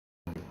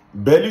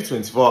Barely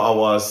 24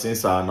 hours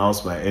since I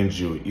announced my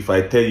NGO. If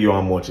I tell you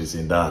how much is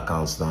in that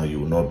account now,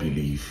 you will not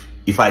believe.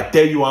 If I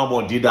tell you how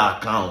much in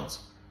that account,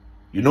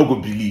 you not go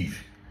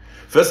believe.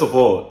 First of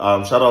all,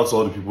 shout out to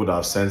all the people that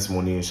have sent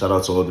money. Shout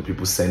out to all the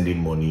people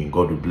sending money.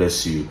 God will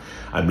bless you.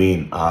 I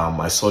mean,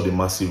 I saw the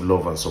massive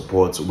love and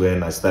support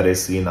when I started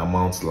seeing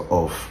amount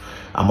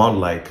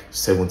like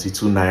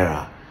 72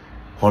 naira,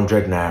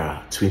 100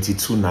 naira,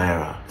 22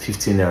 naira,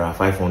 15 naira,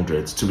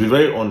 500. To be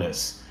very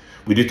honest,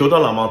 with the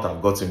total amount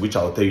I've gotten, which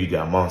I'll tell you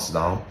the amounts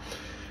now,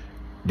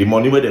 the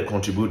money where they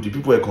contribute, the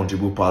people who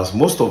contribute past,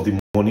 most of the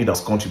money that's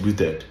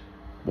contributed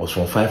was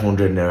from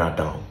 500 naira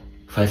down.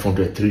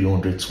 500,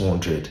 300,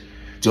 200.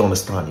 Do you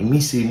understand? It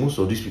means say most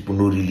of these people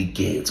don't really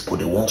get, but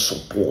they want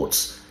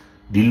support.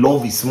 The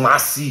love is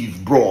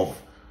massive, bro.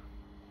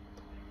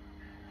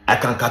 I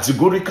can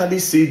categorically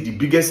say the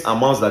biggest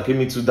amounts that came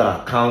into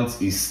the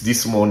account is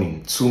this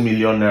morning, 2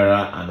 million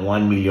naira and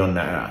 1 million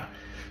naira.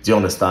 Do you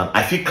understand?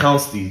 I feel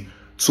counts the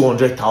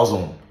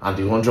 200,000 and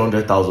the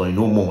 100,000, you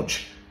know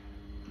much.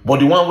 But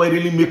the one where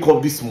really make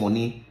up this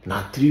money,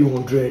 now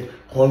 300,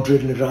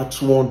 100 naira,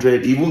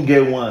 200. Even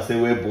get one say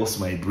where bust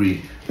my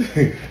brain.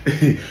 You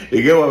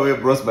get one where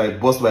bust my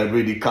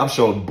brain. The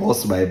caption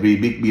bust my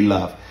brain, make me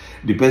laugh.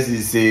 The person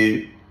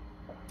said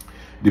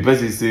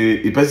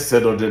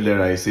 100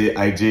 naira. He say,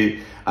 AJ,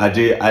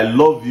 I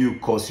love you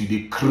cause you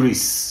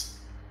decrease.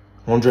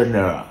 100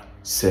 naira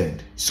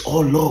send. It's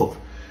all love.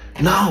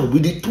 Now,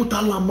 with the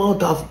total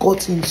amount I've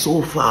gotten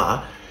so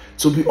far,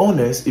 to be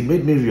honest, it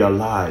made me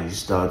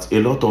realize that a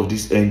lot of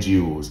these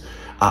NGOs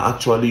are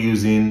actually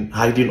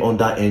hiding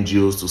under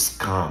NGOs to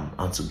scam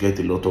and to get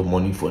a lot of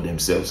money for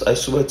themselves. I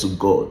swear to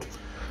God,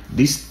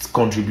 this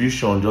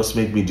contribution just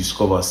made me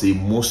discover, say,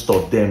 most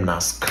of them are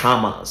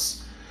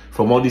scammers.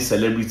 From all these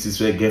celebrities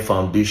who get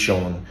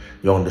foundation,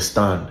 you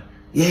understand?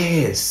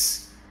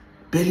 Yes,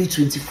 barely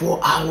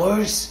 24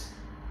 hours.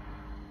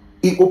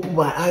 It opened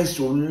my eyes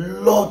to a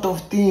lot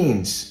of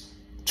things.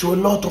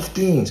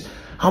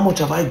 How much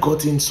have I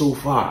gotten so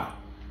far?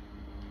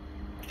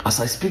 As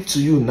I speak to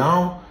you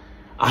now,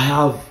 I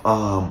have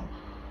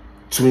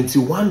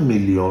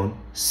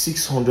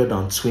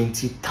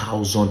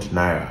 21,620,000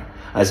 naira.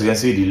 As you can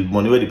see, the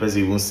money where the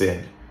person even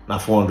send now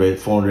 400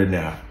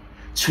 naira.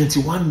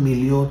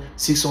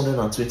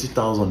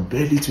 21,620,000,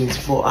 barely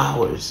 24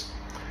 hours.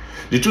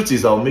 The truth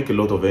is, I will make a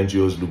lot of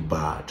NGOs look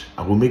bad.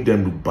 I will make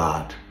them look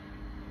bad.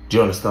 Do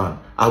you understand?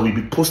 I will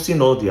be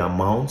posting all the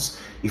amounts.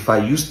 If I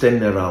use 10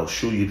 naira, I'll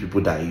show you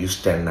people that I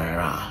use 10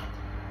 naira.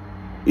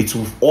 It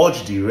will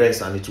urge the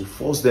rest and it will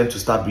force them to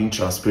start being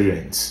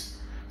transparent.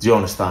 Do you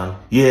understand?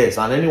 Yes,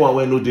 and anyone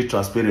when no dey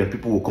transparent,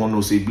 people will come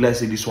and say,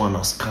 bless this one a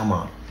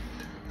scammer.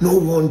 No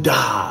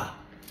wonder.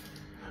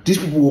 These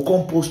people will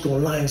come post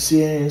online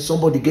saying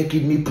somebody get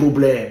kidney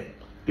problem.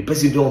 The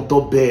person dey on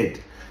top bed.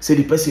 Say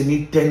the person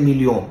need 10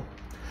 million.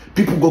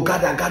 People go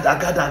gather.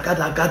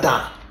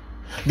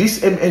 This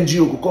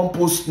NGO will come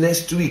post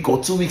next week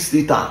or 2 weeks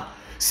later.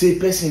 Say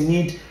person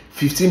need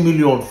 15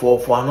 million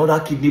for another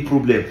kidney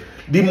problem.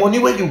 The money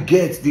where you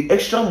get, the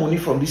extra money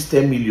from this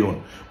 10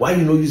 million, why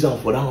you not use them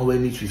for that one where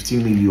you need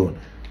 15 million?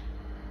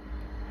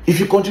 If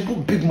you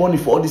contribute big money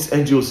for all these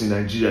NGOs in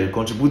Nigeria, you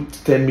contribute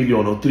 10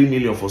 million or 3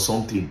 million for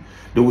something,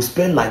 they will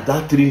spend like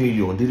that 3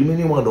 million. The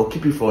remaining one, they'll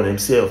keep it for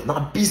themselves.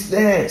 Now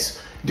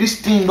business.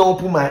 This thing don't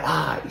open my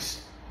eyes.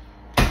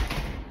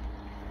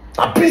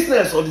 A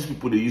business all these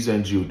people they use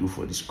NGO do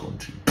for this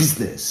country.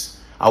 Business.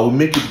 I will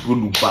make it go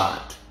look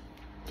bad.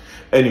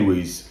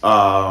 Anyways,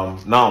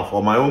 now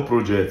for my own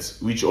project,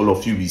 which all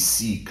of you will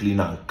see clean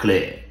and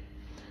clear.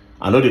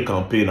 I know the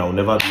campaign, I will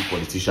never be a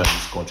politician in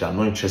this country. I'm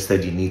not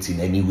interested in it in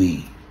any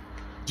way.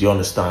 Do you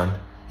understand?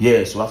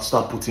 Yes, we have to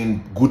start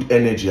putting good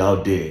energy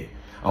out there.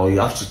 And we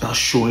have to start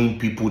showing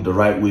people the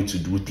right way to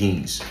do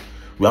things.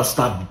 We have to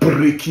start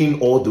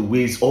breaking all the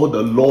ways, all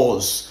the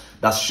laws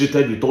that's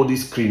shitted with all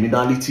these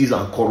criminalities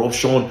and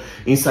corruption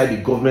inside the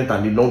government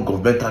and the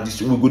non-governmental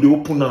district. We're going to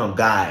open them,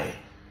 guy.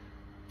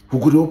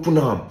 We're going to open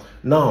them.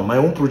 Now, my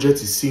own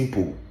project is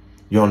simple.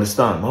 You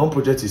understand? My own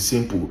project is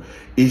simple.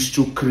 It's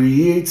to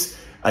create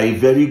a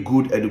very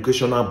good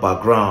educational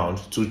background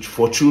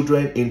for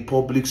children in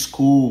public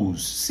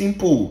schools.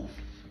 Simple.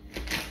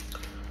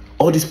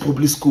 All these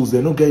public schools,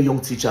 they don't get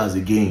young teachers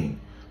again.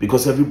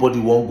 Because everybody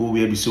won't go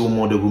where they say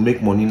more, they will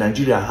make money.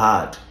 Nigeria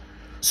hard.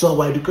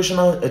 So our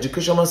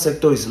educational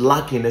sector is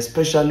lacking,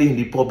 especially in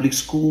the public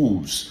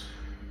schools.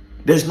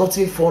 There's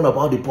nothing fun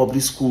about the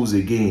public schools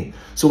again.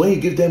 So when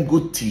you give them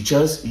good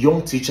teachers,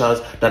 young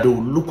teachers that they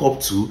will look up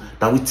to,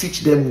 that will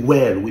teach them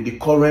well with the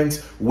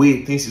current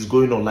way things is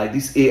going on, like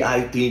this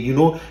AI thing, you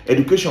know,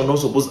 education not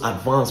supposed to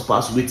advance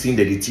past waiting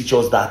that they teach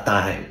us that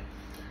time.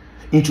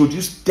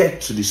 Introduce tech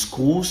to the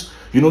schools,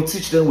 you know,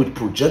 teach them with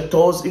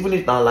projectors, even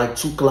if not like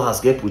 2 class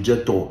get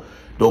projector.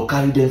 They'll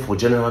carry them for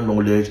general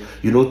knowledge.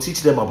 You know,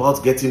 teach them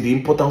about getting the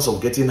importance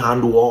of getting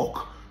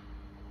handwork.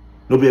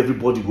 Not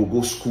everybody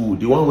go school.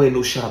 The one where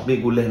no sharp, they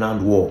go learn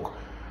handwork.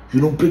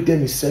 You know, break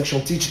them in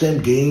section, teach them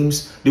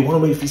games. The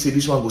one where if you say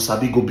this one go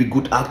sabi, go be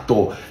good actor.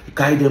 You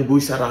carry them, go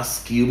inside that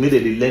skill, maybe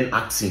they learn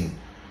acting.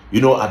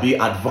 you know,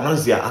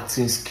 advance their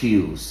acting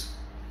skills.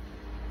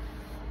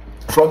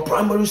 From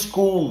primary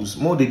schools,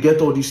 more they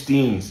get all these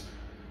things.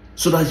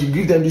 So that you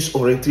give them this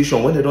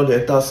orientation. When they don't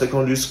enter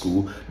secondary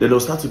school, then they'll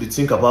start to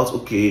think about,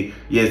 okay,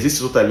 yes, this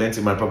is what I learned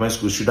in my primary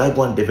school. Should I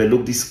go and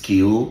develop this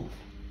skill?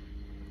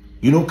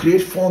 You know,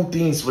 create fun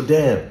things for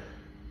them.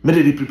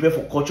 Maybe they prepare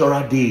for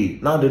cultural day.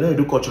 Now they don't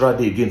do cultural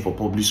day again for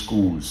public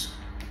schools.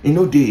 You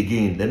know, day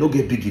again, they don't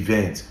get big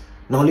events.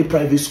 Now only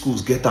private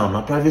schools get down.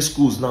 Now private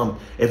schools, now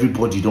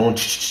everybody don't.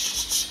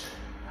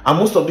 And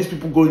most of these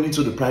people going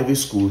into the private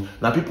school,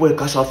 now people will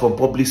cash out from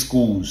public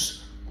schools.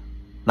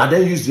 Now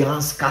they use the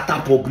hands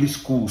scatter public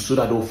schools so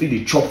that they'll feel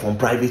the chop from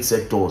private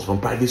sectors,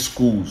 from private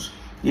schools.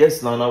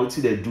 Yes, now what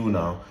they do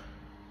now?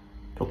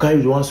 They'll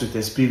carry the ones with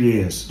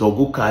experience. They'll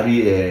go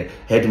carry a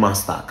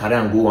headmaster, carry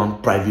and go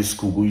one private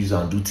school, go use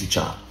and do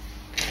teacher.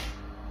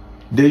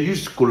 They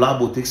use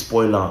collabo take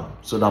spoil them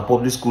so that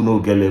public school no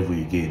get level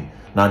again.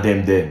 Now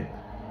them.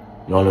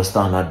 You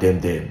understand? Not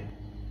them.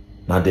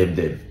 Not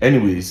them.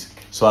 Anyways,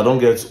 so I don't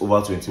get over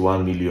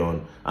 21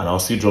 million and I'll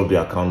still drop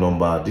the account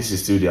number. This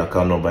is still the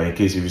account number in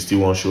case if you still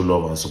want to show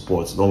love and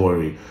support. Don't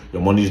worry,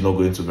 your money is not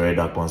going to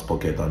Verydarkman's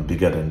pocket and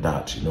bigger than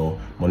that. You know,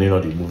 money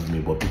not they move me,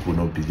 but people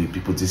don't believe.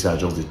 People think I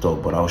just the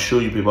talk, but I'll show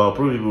you people. I'll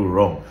probably be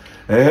wrong.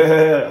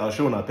 I'll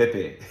show you na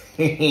Pepe.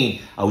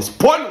 I will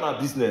spoil my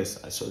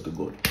business. I swear to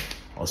God,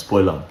 I'll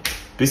spoil them.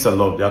 Peace and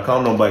love. The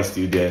account number is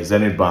still there.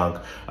 Zenith Bank,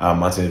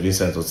 Martin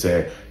Vincent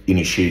Hotel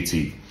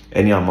Initiative.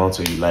 Any amount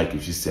you like,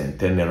 if you send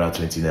 10 Naira,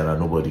 20 Naira,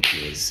 nobody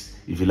cares.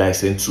 If you like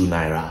send 2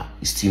 Naira,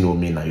 it's still no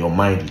mean. Your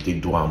mind, you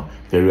take do.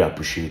 Very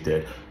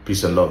appreciated.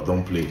 Peace and love.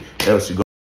 Don't play. Else you go.